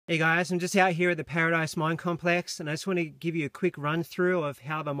Hey guys, I'm just out here at the Paradise Mine Complex and I just want to give you a quick run through of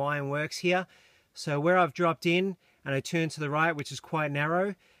how the mine works here. So where I've dropped in and I turn to the right, which is quite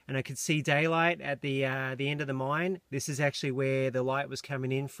narrow, and I could see daylight at the end of the mine. This is actually where the light was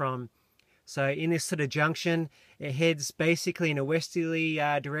coming in from. So in this sort of junction, it heads basically in a westerly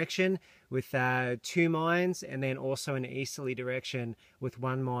direction with 2 mines, and then also an easterly direction with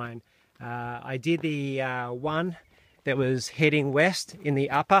 1 mine. I did the one that was heading west in the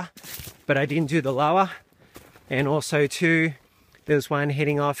upper, but I didn't do the lower. And also too, there's one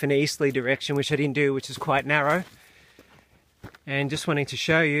heading off in an easterly direction, which I didn't do, which is quite narrow. And just wanting to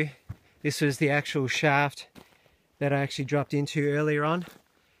show you, this was the actual shaft that I actually dropped into earlier on.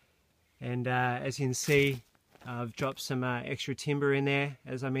 And as you can see, I've dropped some extra timber in there,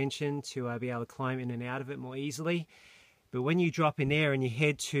 as I mentioned, to be able to climb in and out of it more easily. But when you drop in there and you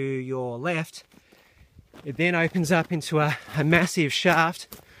head to your left, it then opens up into a massive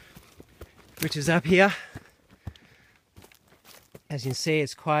shaft, which is up here. As you can see,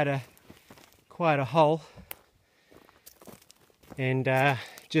 it's quite a hole. And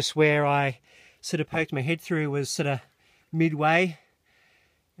just where I sort of poked my head through was sort of midway.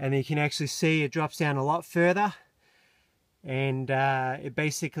 And you can actually see it drops down a lot further. And it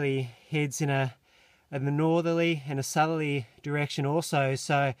basically heads in a northerly and a southerly direction also.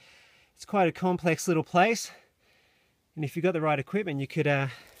 So it's quite a complex little place, and if you've got the right equipment, you could,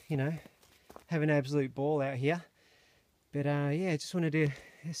 you know, have an absolute ball out here. But yeah, just wanted to, as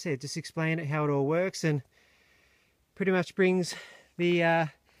I said, just explain it, how it all works, and pretty much brings the an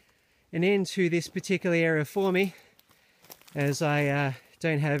end to this particular area for me, as I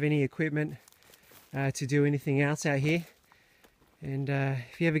don't have any equipment to do anything else out here. And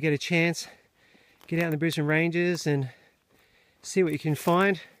if you ever get a chance, get out in the Brisbane Ranges and see what you can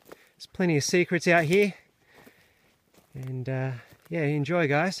find. There's plenty of secrets out here, and yeah, enjoy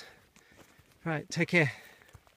guys. All right, take care.